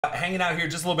Hanging out here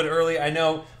just a little bit early. I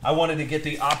know I wanted to get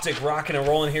the Optic rocking and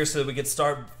rolling here so that we could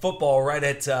start football right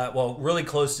at, well, really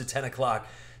close to 10 o'clock.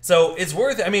 So it's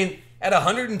worth it. I mean, at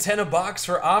 110 a box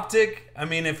for Optic, I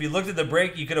mean, if you looked at the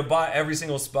break, you could have bought every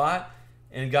single spot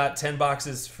and got 10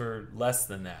 boxes for less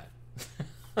than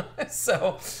that.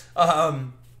 So,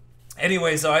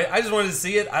 anyway, so I just wanted to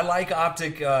see it. I like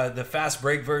Optic, the fast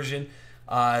break version.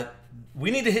 We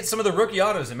need to hit some of the rookie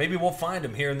autos, and maybe we'll find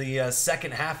them here in the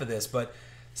second half of this, but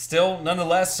still,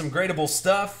 nonetheless, some gradable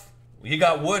stuff. You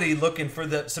got Woody looking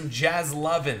for some Jazz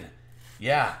Lovin'.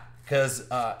 Yeah, because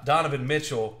Donovan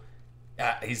Mitchell,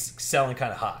 he's selling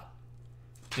kind of hot.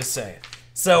 Just saying.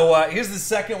 So here's the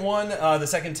second one, the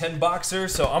second 10 boxer.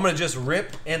 So I'm going to just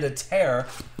rip and a tear.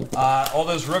 All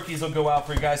those rookies will go out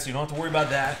for you guys, so you don't have to worry about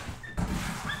that.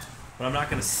 But I'm not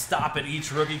going to stop at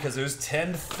each rookie because there's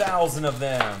 10,000 of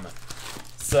them.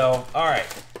 So, all right.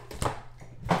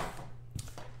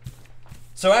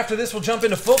 So after this, we'll jump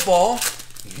into football.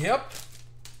 Yep.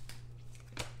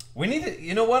 We need to,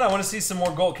 you know what? I want to see some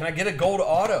more gold. Can I get a gold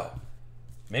auto?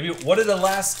 Maybe, what did the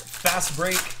last fast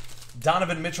break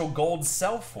Donovan Mitchell gold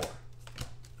sell for?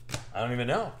 I don't even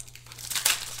know.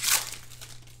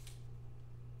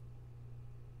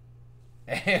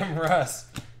 Am Russ.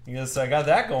 Yes, I got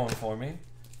that going for me.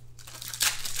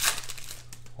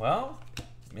 Well,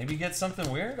 maybe get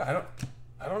something weird. I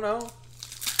don't know.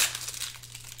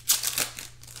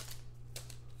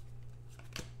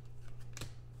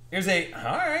 Here's all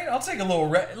right, I'll take a little,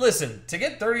 listen, to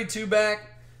get 32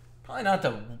 back, probably not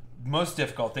the most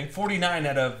difficult thing. 49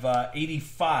 out of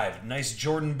 85. Nice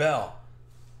Jordan Bell.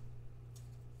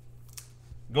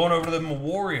 Going over to the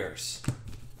Warriors.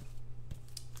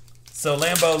 So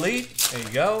Lambeau Elite, there you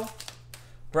go.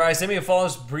 Bryce, send me a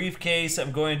flawless briefcase.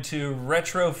 I'm going to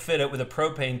retrofit it with a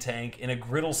propane tank in a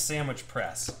griddle sandwich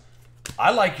press.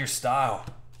 I like your style,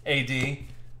 AD.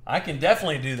 I can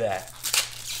definitely do that.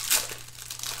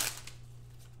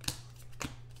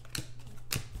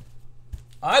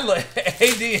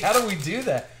 AD, how do we do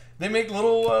that? They make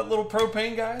little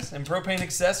propane guys and propane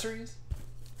accessories?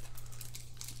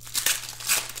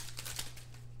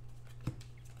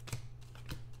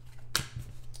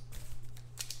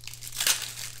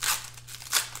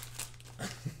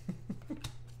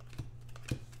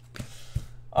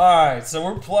 Alright, so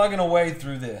we're plugging away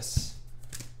through this.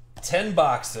 10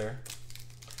 boxer.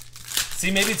 See,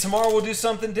 maybe tomorrow we'll do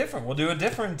something different. We'll do a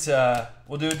different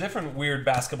weird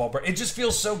basketball break. It just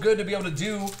feels so good to be able to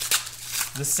do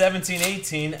the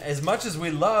 17-18. As much as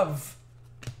we love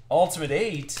Ultimate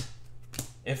 8,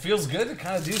 it feels good to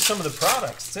kind of do some of the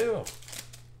products too.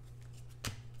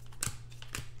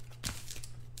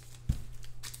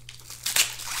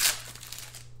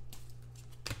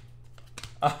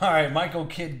 All right, Michael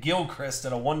Kidd Gilchrist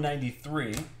at a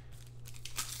 193.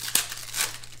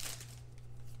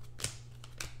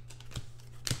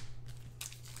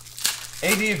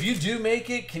 AD, if you do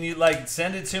make it, can you like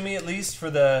send it to me at least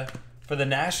for the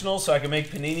National so I can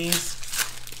make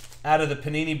paninis out of the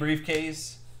panini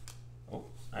briefcase? Oh,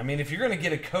 I mean, if you're gonna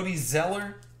get a Cody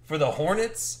Zeller for the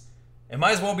Hornets, it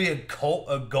might as well be a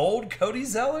gold Cody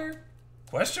Zeller?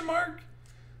 Question mark.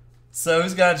 So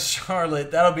who's got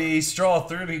Charlotte? That'll be Straw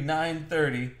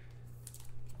 3930.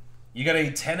 You got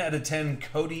a 10 out of 10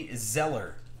 Cody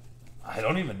Zeller. I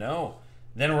don't even know.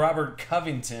 Then Robert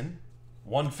Covington.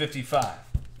 155.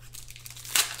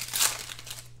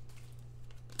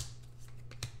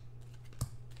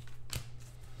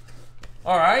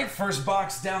 All right, first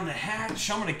box down the hatch.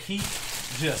 I'm going to keep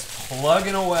just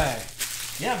plugging away.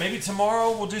 Yeah, maybe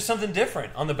tomorrow we'll do something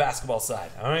different on the basketball side.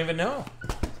 I don't even know.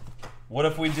 What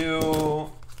if we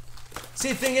do... See,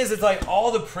 the thing is, it's like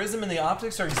all the Prism and the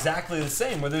Optics are exactly the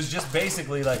same, where there's just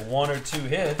basically like 1 or 2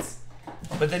 hits,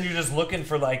 but then you're just looking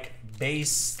for like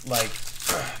base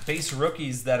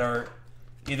rookies that are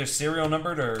either serial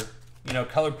numbered or, you know,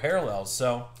 colored parallels.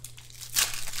 So,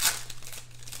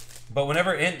 but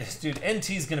whenever dude,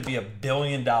 NT is going to be $1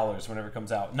 billion whenever it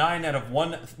comes out. 9 out of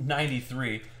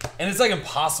 193, and it's like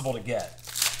impossible to get.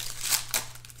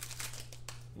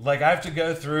 Like I have to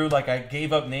go through. Like I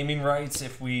gave up naming rights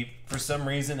if we, for some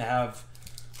reason, have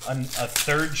a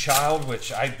third child,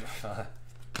 which I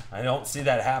don't see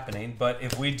that happening. But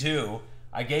if we do,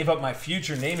 I gave up my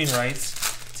future naming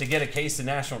rights to get a case of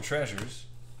National Treasures.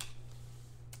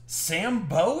 Sam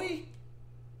Bowie?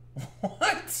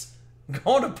 What?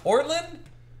 Going to Portland?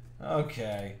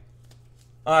 Okay.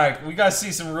 Alright, we got to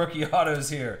see some rookie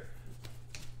autos here.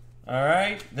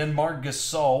 Alright, then Marc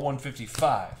Gasol,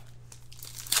 155.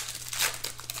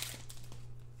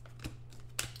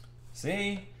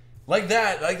 See? Like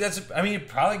that. Like that's. I mean, you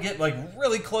probably get like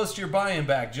really close to your buy-in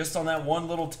back just on that one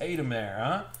little Tatum there,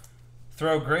 huh?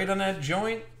 Throw great on that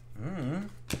joint.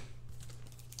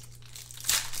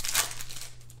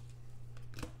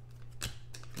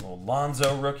 Little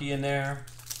Lonzo rookie in there.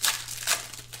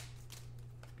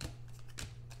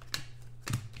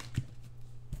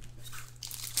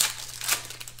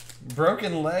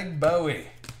 Broken leg Bowie.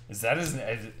 Is that his?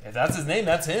 If that's his name,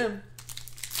 that's him.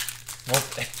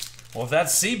 Well, if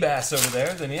that's Seabass over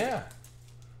there, then yeah.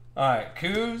 All right,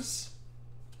 Kuz.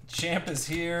 Champ is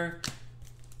here.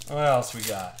 What else we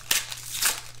got?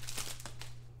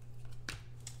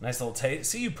 Nice little Tatum.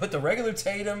 See, you put the regular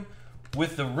Tatum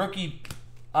with the rookie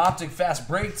Optic fast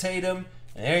break Tatum,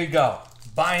 and there you go.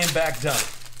 Buy-in back done.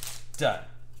 Done.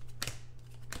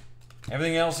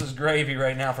 Everything else is gravy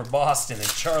right now for Boston and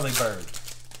Charlie Bird.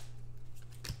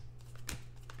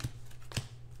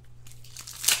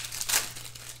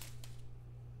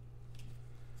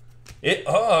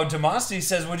 Demosty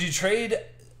says, would you trade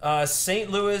St.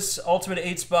 Louis Ultimate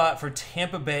 8 spot for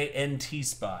Tampa Bay NT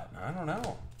spot? I don't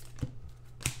know.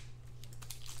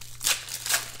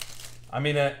 I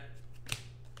mean,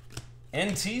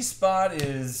 NT spot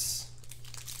is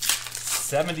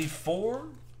 74.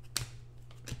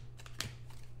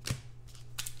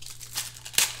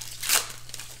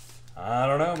 I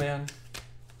don't know, man.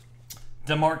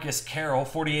 DeMarcus Carroll,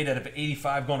 48 out of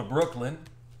 85 going to Brooklyn.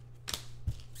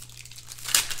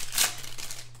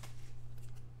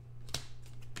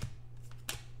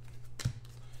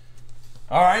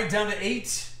 All right, down to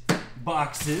 8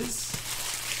 boxes.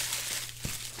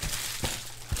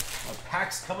 A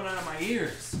pack's coming out of my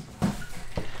ears.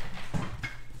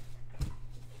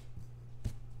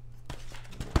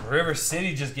 River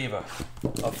City just gave a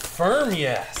firm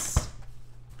yes.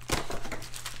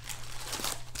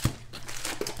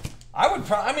 I would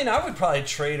probably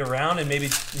trade around and maybe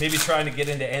trying to get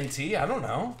into NT. I don't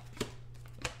know.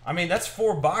 I mean, that's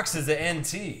 4 boxes of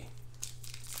NT.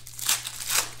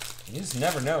 You just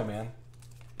never know, man.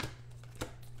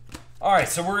 All right,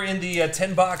 so we're in the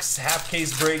 10-box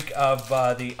half-case break of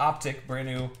the Optic, brand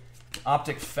new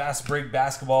Optic fast break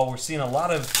basketball. We're seeing a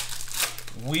lot of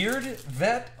weird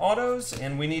vet autos,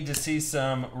 and we need to see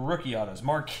some rookie autos.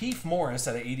 Markieff Morris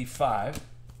at 85.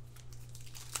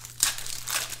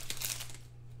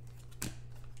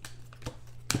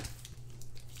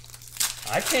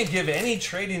 I can't give any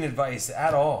trading advice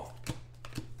at all.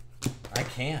 I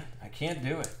can't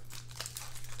do it.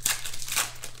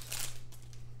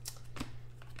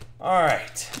 All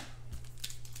right.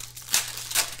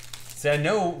 See, I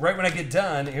know right when I get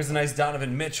done, here's a nice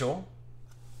Donovan Mitchell.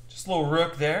 Just a little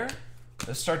rook there.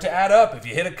 Let's start to add up. If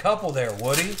you hit a couple there,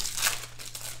 Woody.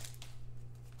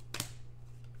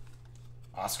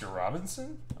 Oscar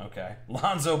Robinson? Okay.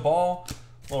 Lonzo Ball,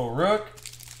 little rook.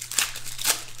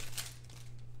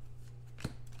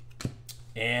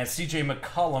 And CJ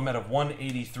McCollum out of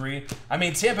 183. I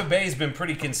mean, Tampa Bay's been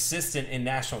pretty consistent in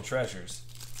National Treasures.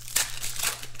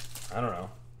 I don't know.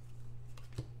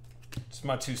 Just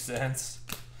my 2 cents.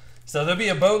 So there'll be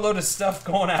a boatload of stuff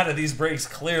going out of these breaks,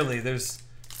 clearly. There's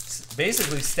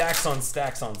basically stacks on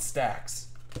stacks on stacks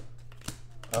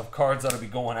of cards that'll be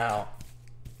going out.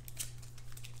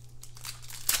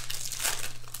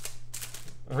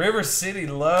 River City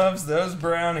loves those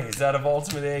brownies out of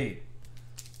Ultimate 8.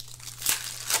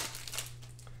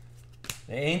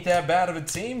 They ain't that bad of a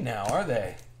team now, are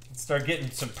they? Let's start getting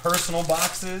some personal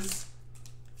boxes.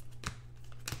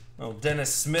 Little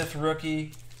Dennis Smith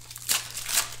rookie.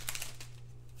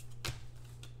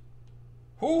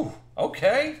 Ooh,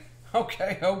 okay.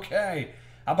 Okay.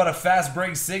 How about a fast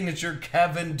break signature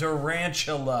Kevin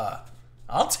Durantula?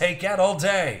 I'll take that all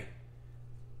day.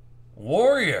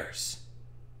 Warriors.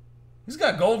 He's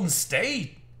got Golden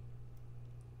State.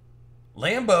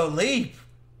 Lambeau Leap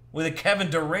with a Kevin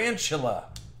Durantula.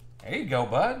 There you go,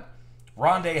 bud.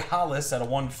 Rondae Hollis at a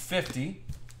 150.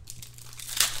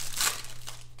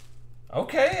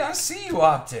 Okay, I see you,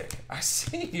 Optic. I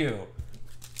see you.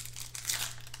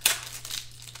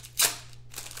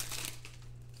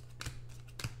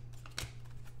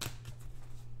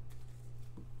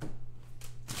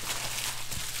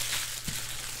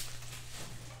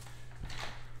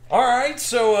 All right,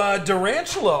 so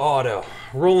Durantula auto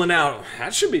rolling out.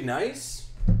 That should be nice.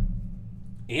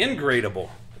 And gradable.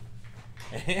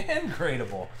 And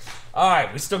gradable. All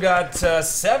right, we still got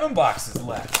 7 boxes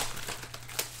left.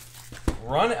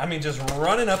 Just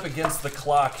running up against the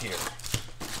clock here.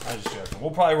 I'm just joking.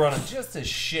 We'll probably run it just a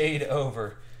shade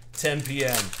over 10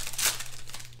 p.m.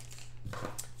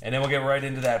 And then we'll get right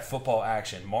into that football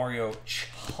action. Mario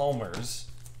Chalmers.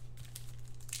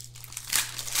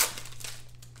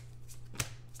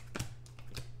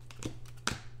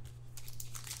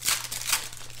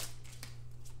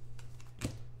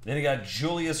 Then you got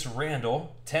Julius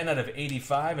Randle, 10 out of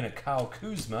 85, and a Kyle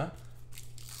Kuzma.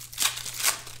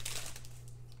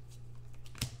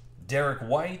 Derek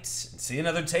White. See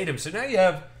another Tatum. So now you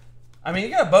have, I mean, you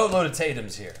got a boatload of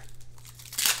Tatums here.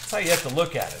 That's how you have to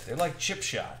look at it. They're like chip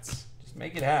shots. Just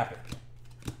make it happen.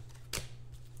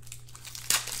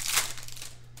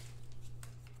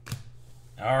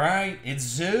 All right, it's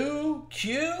Zoo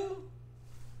Q.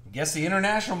 Guess the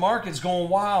international market's going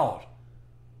wild.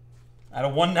 Out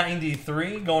of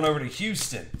 193, going over to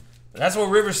Houston. That's what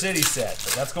River City said,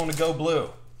 but that's going to go blue.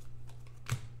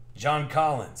 John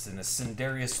Collins and a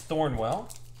Sindarius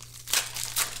Thornwell.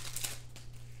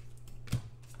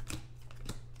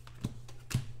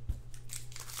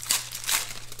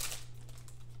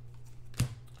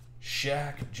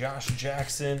 Shaq, Josh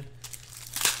Jackson.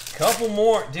 Couple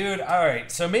more. Dude, all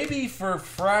right. So maybe for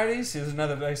Fridays, here's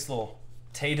another nice little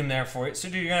Tatum there for you. So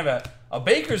dude, you're going to have a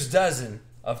baker's dozen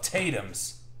of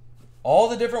Tatums. All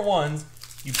the different ones.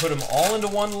 You put them all into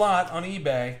one lot on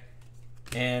eBay.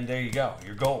 And there you go.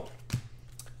 You're gold.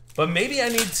 But maybe I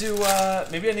need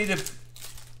to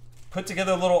put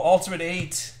together a little Ultimate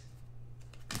 8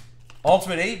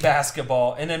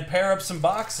 basketball and then pair up some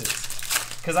boxes.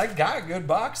 Because I got good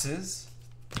boxes.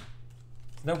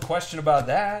 No question about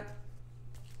that.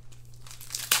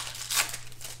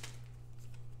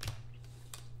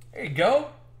 There you go.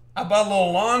 How about a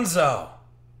little Lonzo?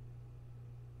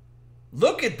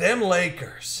 Look at them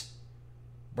Lakers.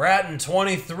 Bratton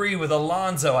 23 with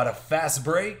Alonzo at a fast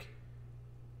break.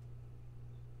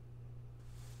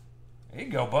 There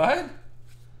you go, bud.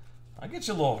 I'll get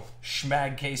you a little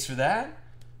schmag case for that.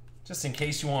 Just in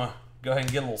case you want to go ahead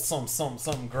and get a little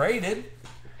something graded.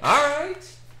 All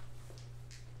right.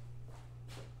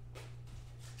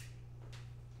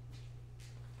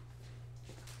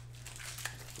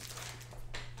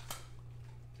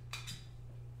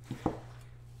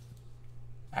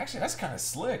 Actually, that's kind of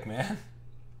slick, man.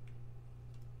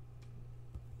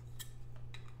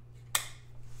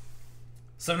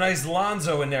 Some nice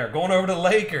Lonzo in there, going over to the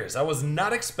Lakers. I was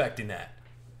not expecting that.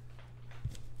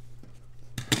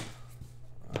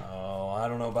 Oh, I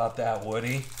don't know about that,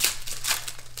 Woody.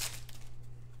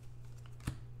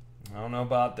 I don't know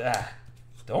about that.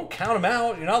 Don't count them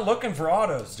out. You're not looking for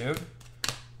autos, dude.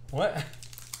 What?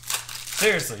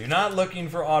 Seriously, you're not looking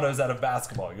for autos out of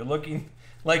basketball. You're looking,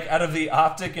 like, out of the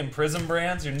Optic and Prism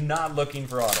brands, you're not looking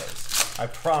for autos. I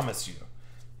promise you.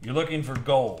 You're looking for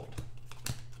gold.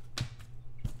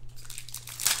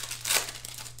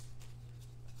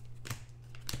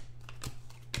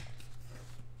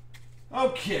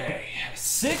 Okay,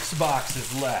 6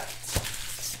 boxes left.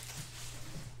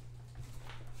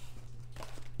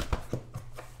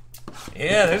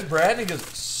 Yeah, there's Brad. He goes,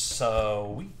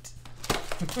 sweet.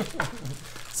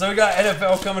 So we got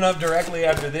NFL coming up directly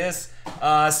after this.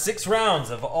 6 rounds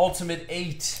of Ultimate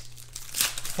 8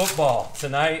 football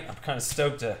tonight. I'm kind of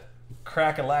stoked to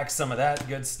crack-a-lack some of that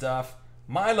good stuff.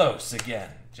 Milos again,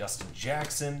 Justin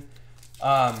Jackson.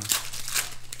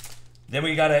 Then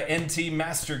we got a NT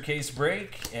Master Case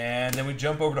break, and then we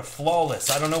jump over to Flawless.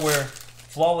 I don't know where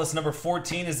Flawless number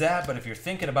 14 is at, but if you're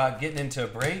thinking about getting into a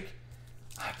break,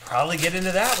 I'd probably get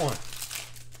into that one.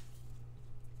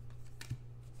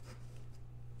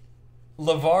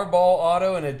 LeVar Ball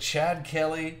auto and a Chad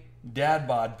Kelly dad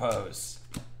bod pose.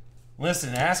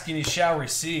 Listen, asking you shall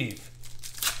receive.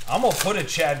 I'm going to put a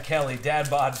Chad Kelly dad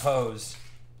bod pose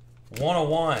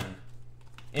 101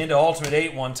 into Ultimate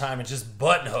 8 one time and just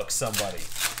button hook somebody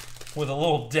with a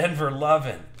little Denver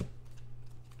lovin'.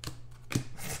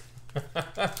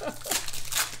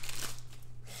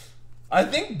 I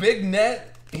think Big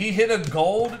Net, he hit a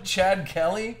gold Chad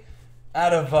Kelly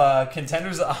out of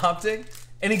Contenders Optic,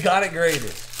 and he got it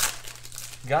graded.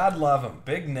 God love him.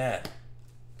 Big Net.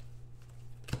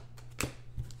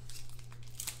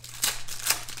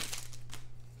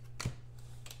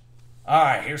 All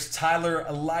right, here's Tyler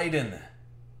Lydon.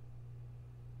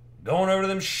 Going over to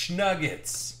them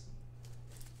Schnuggets.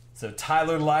 So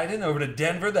Tyler Lydon over to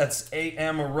Denver. That's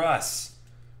A.M. Russ.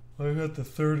 I got the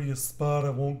 30th spot. I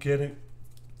won't get it.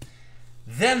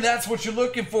 Then that's what you're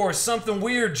looking for. Something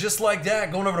weird just like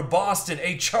that. Going over to Boston.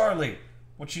 Hey, Charlie.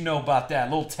 What you know about that?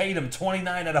 Little Tatum,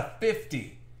 29 out of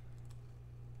 50.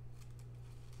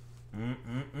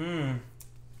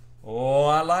 Oh,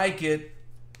 I like it.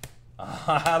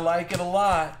 I like it a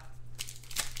lot.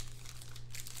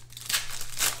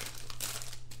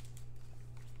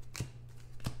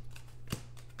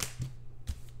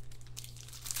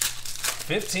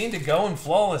 $15 to go in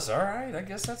Flawless. All right, I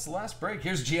guess that's the last break.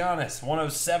 Here's Giannis,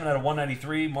 107 out of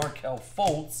 193. Markelle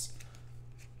Fultz.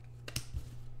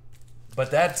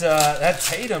 But that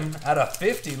Tatum out of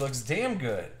 50 looks damn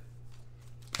good.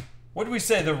 What did we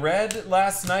say? The red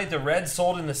last night, the red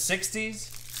sold in the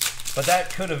 60s, but that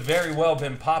could have very well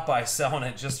been Popeye selling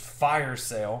it, just fire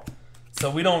sale.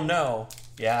 So we don't know.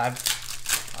 Yeah,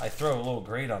 I throw a little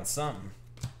grade on something.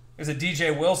 There's a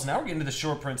DJ Wilson. Now we're getting to the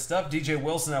short print stuff. DJ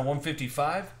Wilson at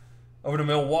 155 over to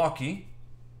Milwaukee.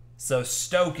 So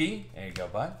Stokey. There you go,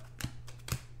 bud.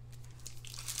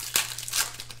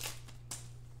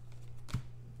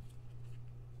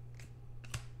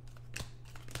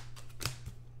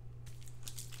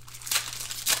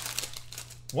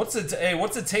 What's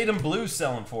a Tatum blue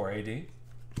selling for, AD?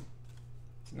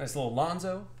 Nice little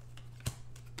Lonzo.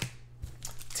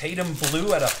 Tatum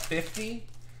blue at a 50?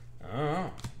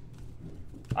 Oh.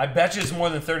 I bet you it's more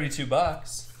than 32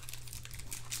 bucks.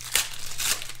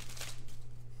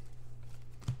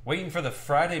 Waiting for the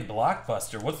Friday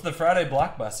blockbuster. What's the Friday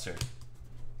blockbuster?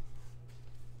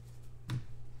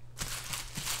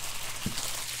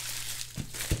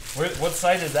 What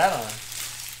site is that on?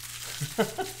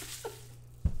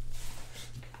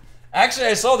 Actually,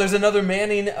 I saw there's another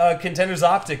Manning Contenders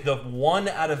Optic, the 1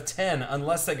 out of 10,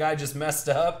 unless that guy just messed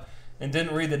up and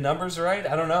didn't read the numbers right.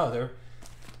 I don't know.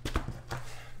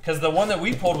 Because the one that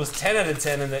we pulled was 10 out of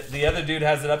 10, and the other dude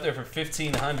has it up there for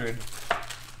 1,500.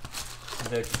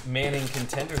 The Manning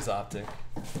Contenders Optic.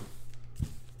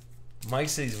 Mike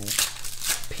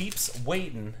says, peeps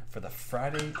waiting for the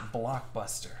Friday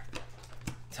blockbuster.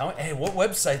 Tell me, hey, what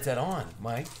website's that on,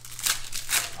 Mike?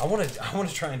 I want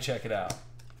to try and check it out.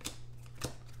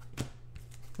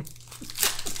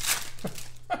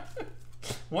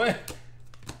 What?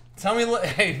 Tell me,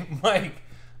 hey, Mike,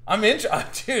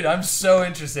 dude, I'm so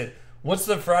interested. What's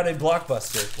the Friday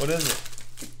blockbuster? What is it?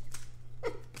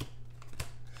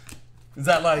 Is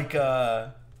that like, is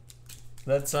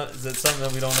that something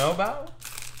that we don't know about?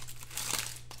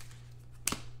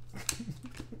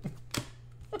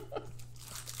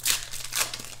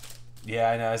 Yeah,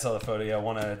 I know, I saw the photo, yeah,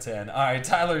 1 out of 10. All right,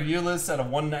 Tyler Eulis at a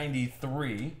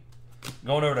 193.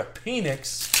 Going over to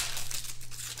Phoenix.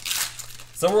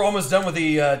 So we're almost done with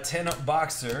the 10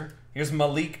 boxer. Here's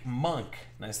Malik Monk.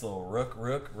 Nice little rook.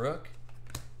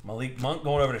 Malik Monk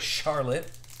going over to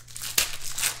Charlotte.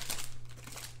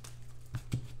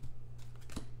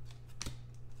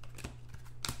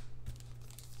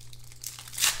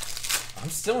 I'm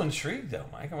still intrigued though,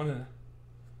 Mike. I want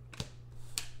to.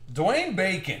 Dwayne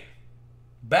Bacon.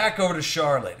 Back over to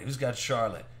Charlotte. Who's got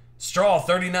Charlotte? Straw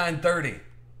 39.30.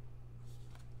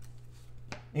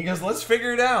 He goes, let's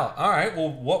figure it out. All right, well,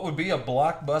 what would be a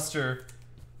blockbuster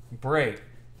break?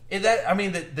 The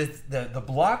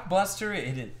blockbuster,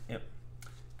 it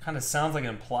kind of sounds like it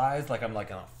implies like I'm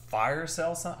like on a fire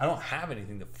sale. I don't have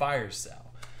anything to fire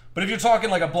sell. But if you're talking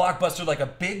like a blockbuster, like a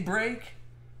big break,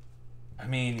 I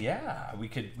mean, yeah, we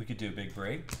could do a big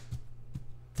break.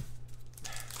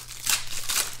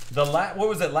 What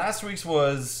was it? Last week's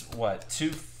was what,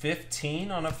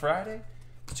 215 on a Friday?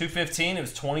 215. It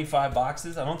was 25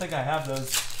 boxes. I don't think I have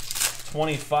those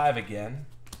 25 again.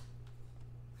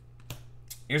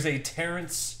 Here's a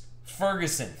Terrence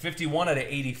Ferguson, 51 out of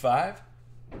 85.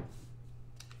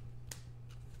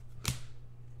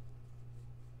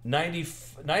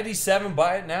 97,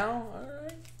 buy it now. All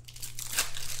right.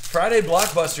 Friday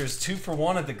blockbusters, 2 for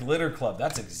 1 at the Glitter Club.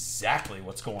 That's exactly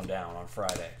what's going down on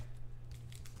Friday.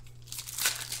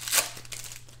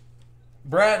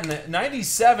 Bratton,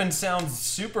 97 sounds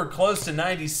super close to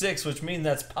 96, which means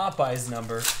that's Popeye's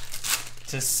number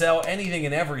to sell anything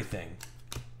and everything.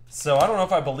 So I don't know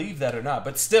if I believe that or not.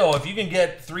 But still, if you can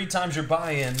get 3 times your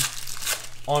buy-in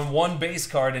on one base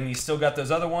card and you still got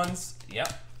those other ones,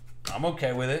 yep, I'm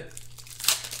okay with it.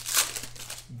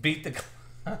 Beat the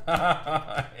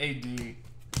AD.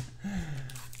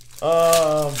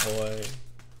 Oh, boy.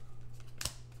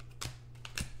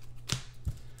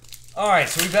 All right,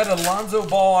 so we've had Alonzo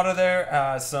Ball out of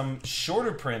there. Some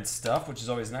shorter print stuff, which is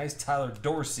always nice. Tyler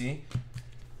Dorsey.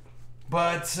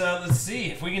 But let's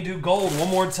see if we can do gold one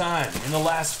more time in the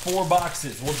last 4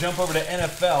 boxes. We'll jump over to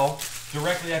NFL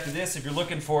directly after this. If you're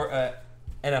looking for an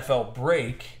NFL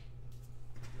break,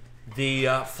 the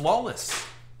Flawless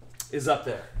is up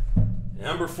there.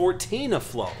 Number 14 of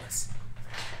Flawless.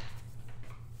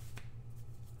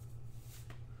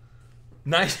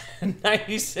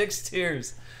 96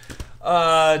 tiers. Do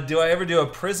I ever do a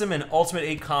Prism and Ultimate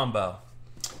 8 combo?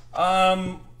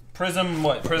 Prism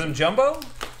what? Prism Jumbo?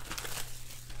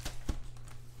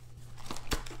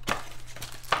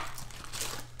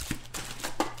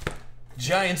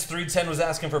 Giants 310 was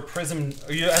asking for Prism.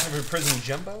 Are you asking for Prism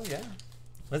Jumbo? Yeah.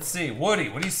 Let's see. Woody,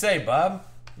 what do you say, Bob?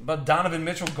 About Donovan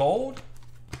Mitchell Gold?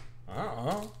 I don't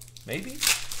know. Maybe.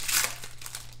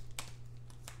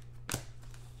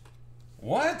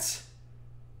 What?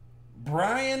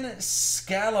 Brian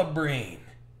Scalabrine.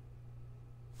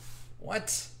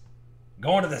 What?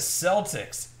 Going to the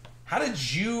Celtics. How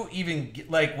did you even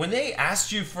get, like, when they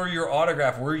asked you for your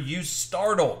autograph, were you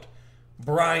startled?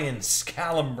 Brian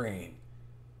Scalabrine.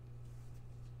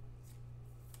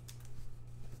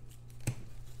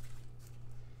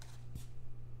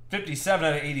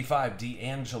 $57/85,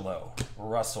 D'Angelo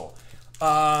Russell.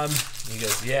 He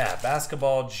goes, yeah,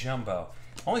 basketball jumbo.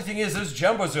 Only thing is, those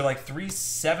jumbos are like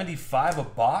 $3.75 a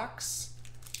box.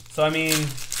 So I mean,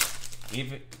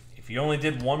 if you only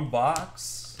did one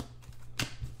box,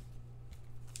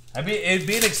 it'd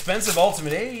be an expensive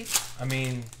Ultimate 8. I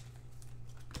mean,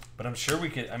 but I'm sure we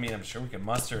could. I mean, I'm sure we could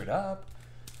muster it up.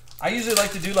 I usually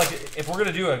like to do like, if we're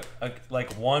gonna do a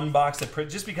like one box of print,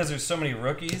 just because there's so many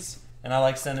rookies, and I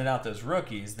like sending out those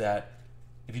rookies, that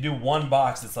if you do one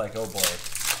box, it's like, oh boy,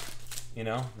 you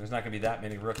know, there's not gonna be that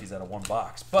many rookies out of one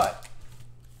box. But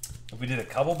if we did a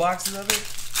couple boxes of it,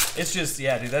 it's just,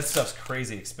 yeah, dude, that stuff's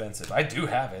crazy expensive. I do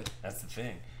have it. That's the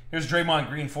thing. Here's Draymond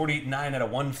Green,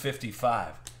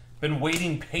 48/9/155. Been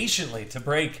waiting patiently to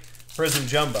break Prism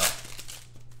Jumbo.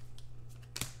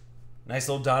 Nice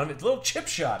little Donovan. Little chip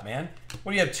shot, man.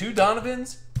 What do you have, 2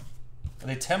 Donovans? Are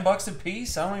they $10 a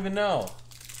piece? I don't even know.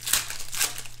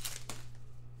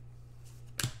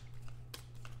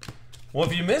 Well,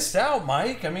 if you missed out,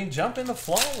 Mike, I mean, jump into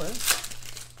Flawless.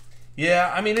 Yeah,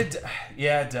 I mean, it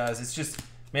does. It's just,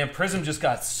 man, Prism just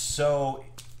got so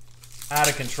out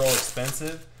of control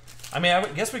expensive. I mean, I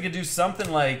guess we could do something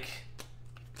like,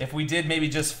 if we did maybe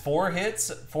just 4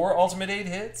 Ultimate 8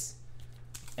 hits,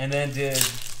 and then did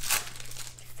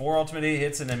 4 Ultimate 8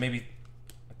 hits, and then maybe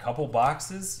a couple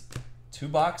boxes, 2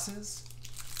 boxes.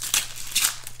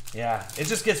 Yeah, it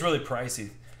just gets really pricey.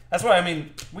 That's why, I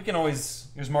mean, we can always,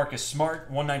 here's Marcus Smart,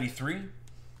 193,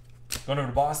 going over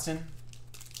to Boston.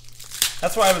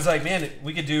 That's why I was like, man,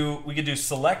 we could do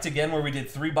Select again, where we did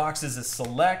 3 boxes of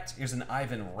Select. Here's an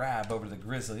Ivan Rabb over to the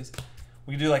Grizzlies.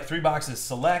 We can do like 3 boxes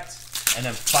Select, and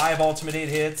then 5 Ultimate 8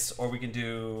 hits, or we can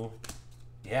do,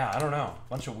 yeah, I don't know, a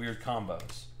bunch of weird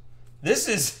combos. This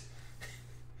is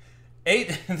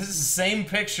this is the same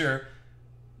picture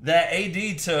that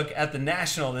AD took at the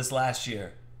National this last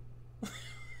year.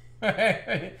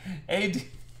 AD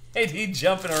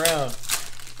jumping around.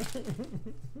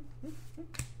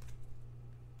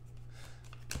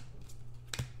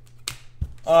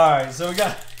 All right, so we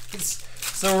got,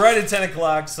 so right at 10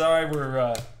 o'clock. Sorry,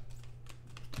 we're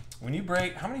when you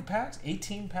break, how many packs?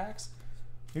 18 packs.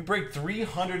 We break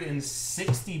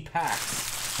 360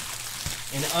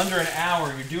 packs in under an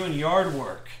hour. You're doing yard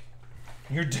work.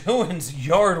 You're doing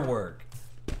yard work.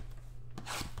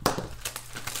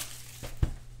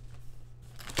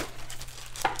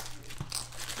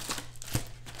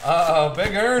 Uh-oh,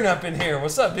 Big Earn up in here.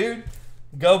 What's up, dude?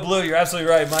 Go Blue. You're absolutely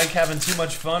right. Mike having too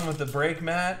much fun with the break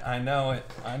mat. I know it.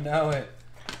 I know it.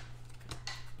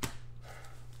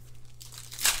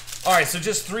 All right, so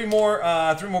just 3 more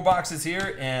boxes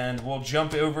here, and we'll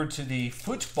jump over to the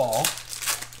football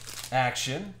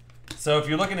action. So if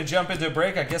you're looking to jump into a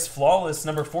break, I guess Flawless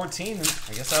number 14.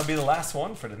 I guess that'll be the last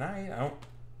one for tonight. I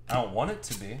don't want it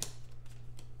to be,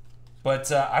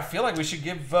 but I feel like we should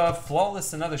give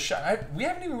Flawless another shot. We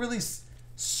haven't even really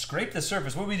scraped the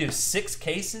surface. What did we do? 6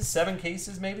 cases, 7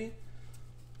 cases, maybe.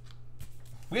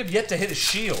 We have yet to hit a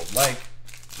shield. Like,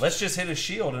 let's just hit a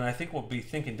shield, and I think we'll be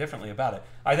thinking differently about it.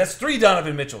 All right, that's 3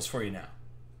 Donovan Mitchells for you now.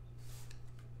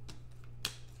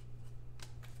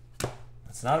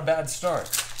 That's not a bad start.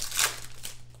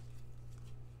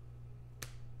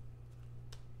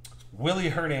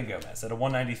 Willie Hernangomez at a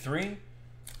 193.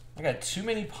 I got too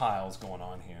many piles going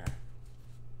on here.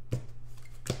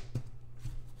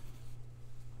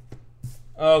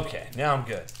 Okay, now I'm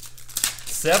good.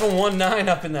 719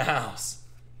 up in the house.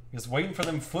 Just waiting for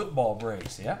them football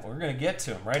breaks. Yeah, we're going to get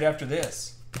to them right after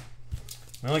this.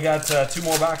 We only got 2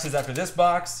 more boxes after this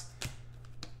box.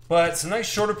 But some nice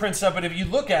shorter print stuff. But if you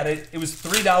look at it, it was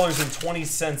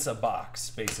 $3.20 a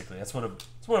box, basically. That's what it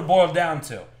boiled down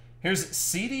to. Here's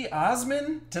C.D.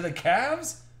 Osman to the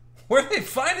Cavs. Where are they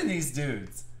finding these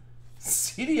dudes?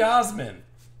 C.D. Osman.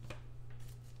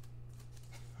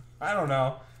 I don't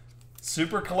know.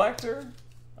 Super collector?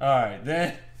 All right,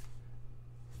 then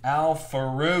Al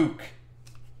Farouk.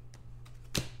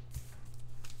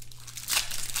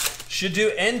 Should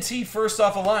do NT first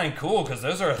off a line. Cool, because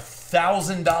those are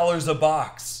 $1,000 a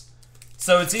box.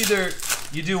 So it's either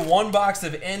you do 1 box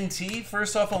of NT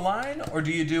first off a line, or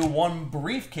do you do 1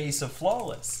 briefcase of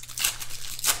Flawless?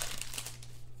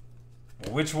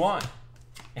 Which one?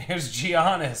 Here's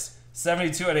Giannis,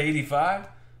 72/85.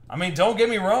 I mean, don't get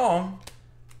me wrong.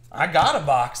 I got a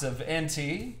box of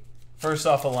NT. First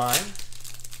off the line.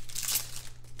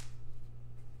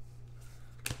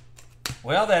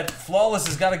 Well, that flawless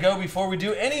has got to go before we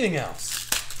do anything else.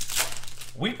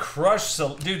 We crushed,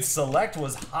 dude, Select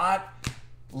was hot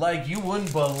like you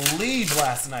wouldn't believe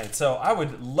last night. So I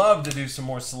would love to do some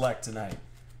more Select tonight.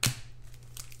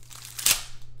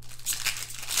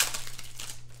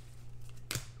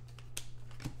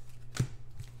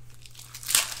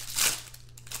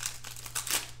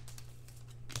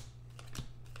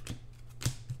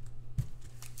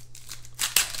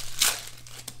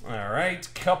 All right,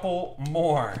 couple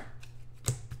more.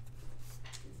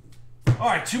 All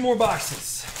right, 2 more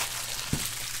boxes.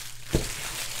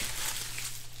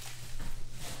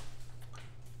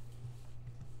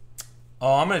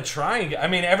 Oh, I'm going to try and get, I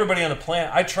mean, everybody on the planet.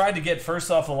 I tried to get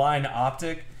first off the line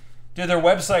Optic. Dude, their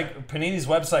website, Panini's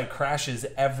website crashes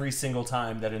every single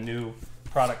time that a new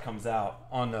product comes out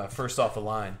on first off the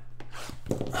line.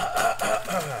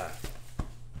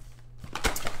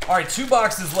 All right, 2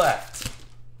 boxes left.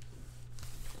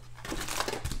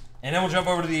 And then we'll jump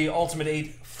over to the Ultimate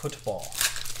 8 football.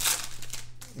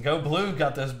 Go Blue,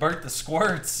 got those Bert the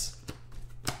Squirts.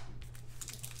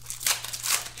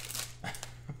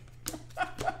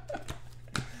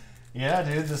 Yeah,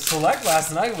 dude, the Select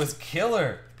last night was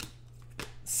killer.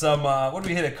 Some, what did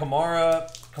we hit? A Kamara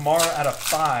out of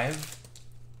 5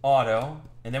 auto.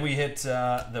 And then we hit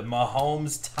the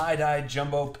Mahomes tie-dye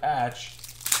jumbo patch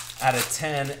out of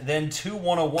 10. Then 2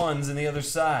 101s in the other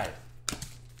side.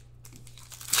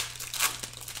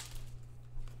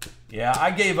 Yeah,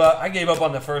 I gave up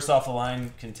on the first off the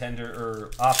line contender or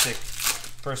Optic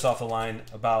first off the line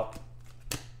about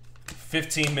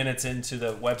 15 minutes into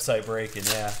the website break, and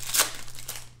yeah.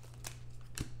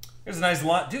 Here's a nice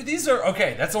lot. Dude, these are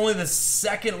okay, that's only the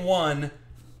second one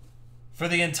for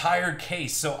the entire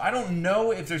case. So I don't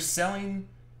know if they're selling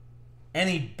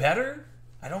any better.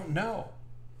 I don't know.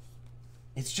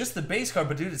 It's just the base card,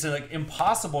 but dude, it's like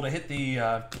impossible to hit the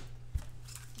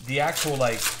actual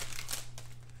like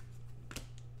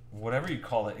whatever you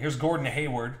call it. Here's Gordon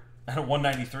Hayward at a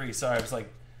 193. Sorry, I was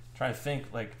like trying to think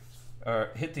like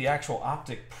hit the actual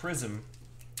Optic Prism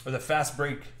or the fast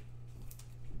break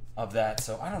of that.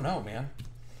 So I don't know, man.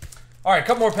 All right, a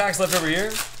couple more packs left over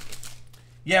here.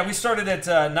 Yeah, we started at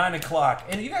 9 o'clock.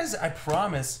 And you guys, I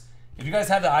promise, if you guys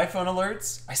have the iPhone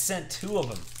alerts, I sent 2 of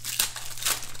them.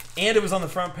 And it was on the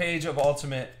front page of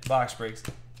Ultimate Box Breaks.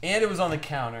 And it was on the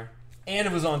counter. And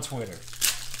it was on Twitter.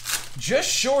 Just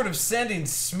short of sending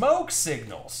smoke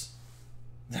signals.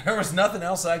 There was nothing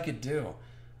else I could do.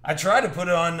 I tried to put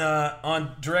it on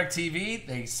DirecTV.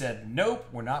 They said, nope,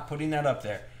 we're not putting that up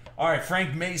there. All right,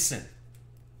 Frank Mason.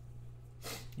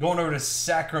 Going over to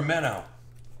Sacramento.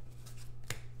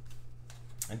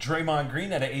 And Draymond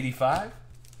Green at an 85.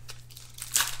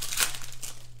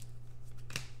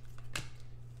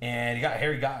 And you got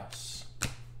Harry Giles.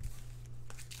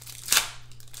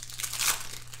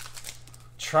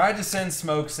 Tried to send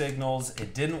smoke signals.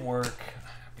 It didn't work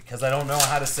because I don't know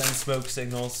how to send smoke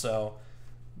signals. So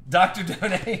Dr.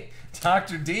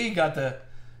 D got the...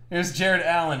 Here's Jared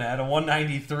Allen at a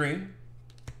 193.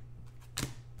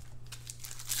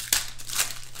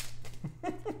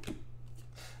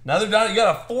 Another Donovan. You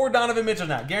got a 4 Donovan Mitchell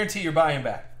now. Guarantee you're buying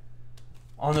back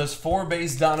on those 4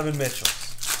 base Donovan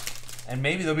Mitchells. And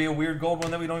maybe there'll be a weird gold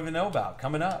one that we don't even know about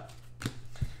coming up.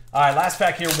 All right, last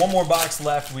pack here. 1 more box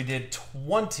left. We did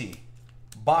 20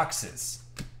 boxes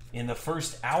in the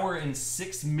first hour and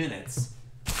 6 minutes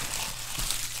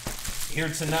here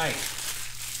tonight.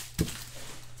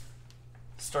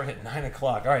 Start hitting 9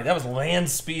 o'clock. All right, that was land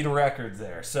speed records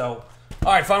there. So,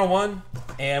 all right, final one.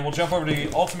 And we'll jump over to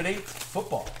the Ultimate 8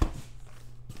 football.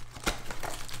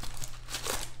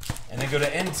 And then go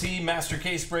to NT Master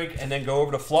Case Break, and then go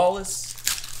over to Flawless.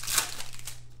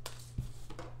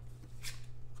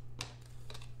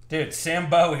 Dude, Sam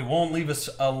Bowie won't leave us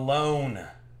alone.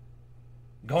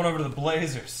 Going over to the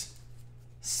Blazers.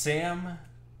 Sam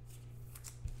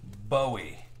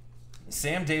Bowie.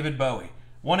 Sam David Bowie.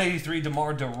 183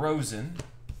 DeMar DeRozan.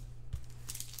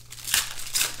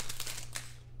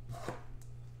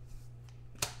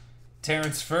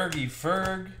 Terrence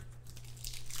Ferg.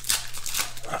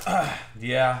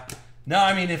 Yeah. No,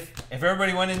 I mean, if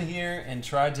everybody went in here and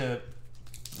tried to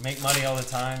make money all the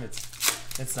time,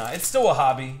 it's not. It's still a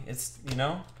hobby. It's, you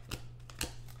know.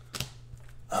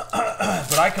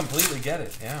 But I completely get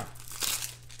it. Yeah.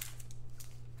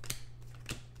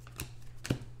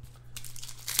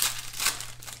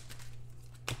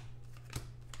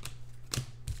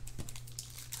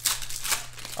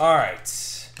 All right.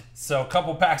 So a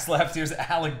couple packs left. Here's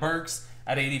Alec Burks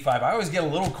at 85. I always get a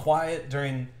little quiet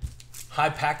during high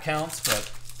pack counts,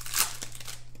 but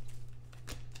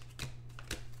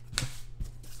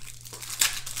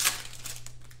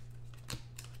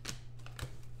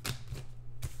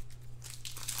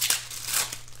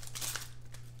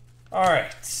all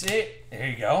right, see, there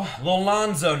you go. A little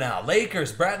Lonzo now.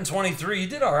 Lakers, Bratton 23. You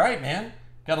did all right, man.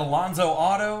 Got a Lonzo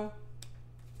auto.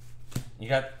 You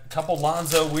got a couple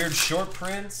Lonzo weird short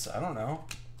prints. I don't know.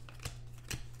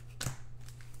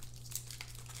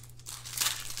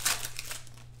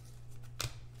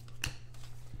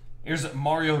 Here's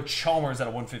Mario Chalmers at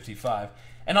a 155.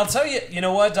 And I'll tell you, you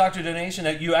know what, Dr. Donation,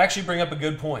 that you actually bring up a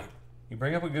good point. You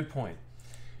bring up a good point.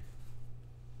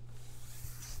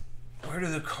 Where do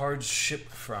the cards ship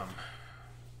from?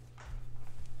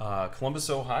 Columbus,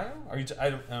 Ohio? Are you? I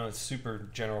don't know. It's a super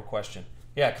general question.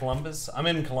 Yeah, Columbus. I'm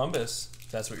in Columbus.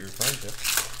 If that's what you're referring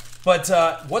to.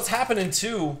 But what's happening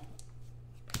too,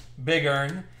 Big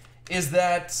Earn, is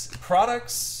that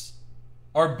products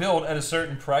are built at a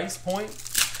certain price point,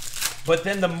 but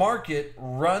then the market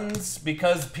runs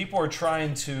because people are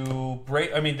trying to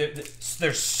break. I mean,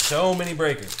 there's so many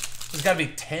breakers. There's got to be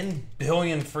 10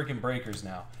 billion freaking breakers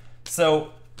now.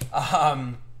 So,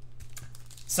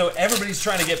 so everybody's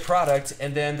trying to get product,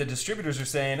 and then the distributors are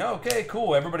saying, oh, okay,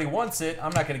 cool, everybody wants it,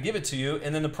 I'm not going to give it to you,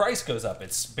 and then the price goes up.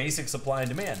 It's basic supply and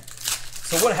demand.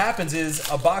 So what happens is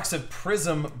a box of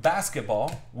Prism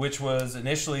basketball, which was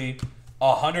initially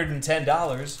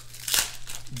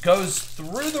 $110, goes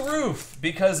through the roof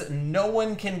because no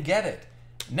one can get it.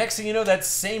 Next thing you know, that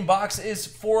same box is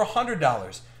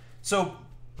 $400. So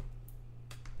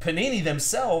Panini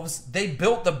themselves, they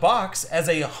built the box as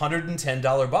a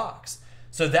 $110 box.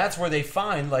 So that's where they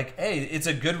find, like, hey, it's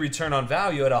a good return on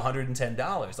value at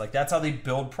 $110. Like, that's how they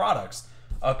build products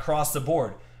across the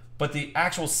board. But the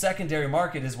actual secondary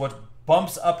market is what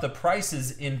bumps up the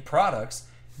prices in products,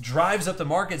 drives up the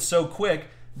market so quick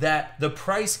that the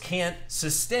price can't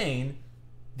sustain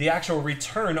the actual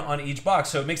return on each box.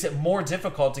 So it makes it more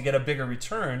difficult to get a bigger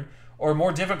return, or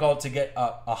more difficult to get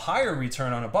a higher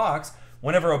return on a box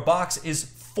whenever a box is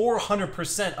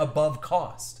 400% above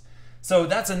cost. So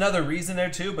that's another reason there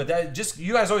too, but that just,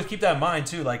 you guys always keep that in mind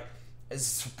too, like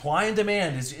supply and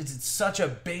demand is it's such a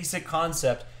basic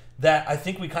concept that I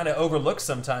think we kind of overlook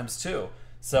sometimes too.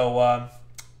 So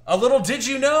a little did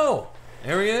you know,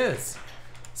 there he is.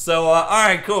 So all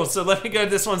right, cool, so let me get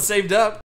this one saved up.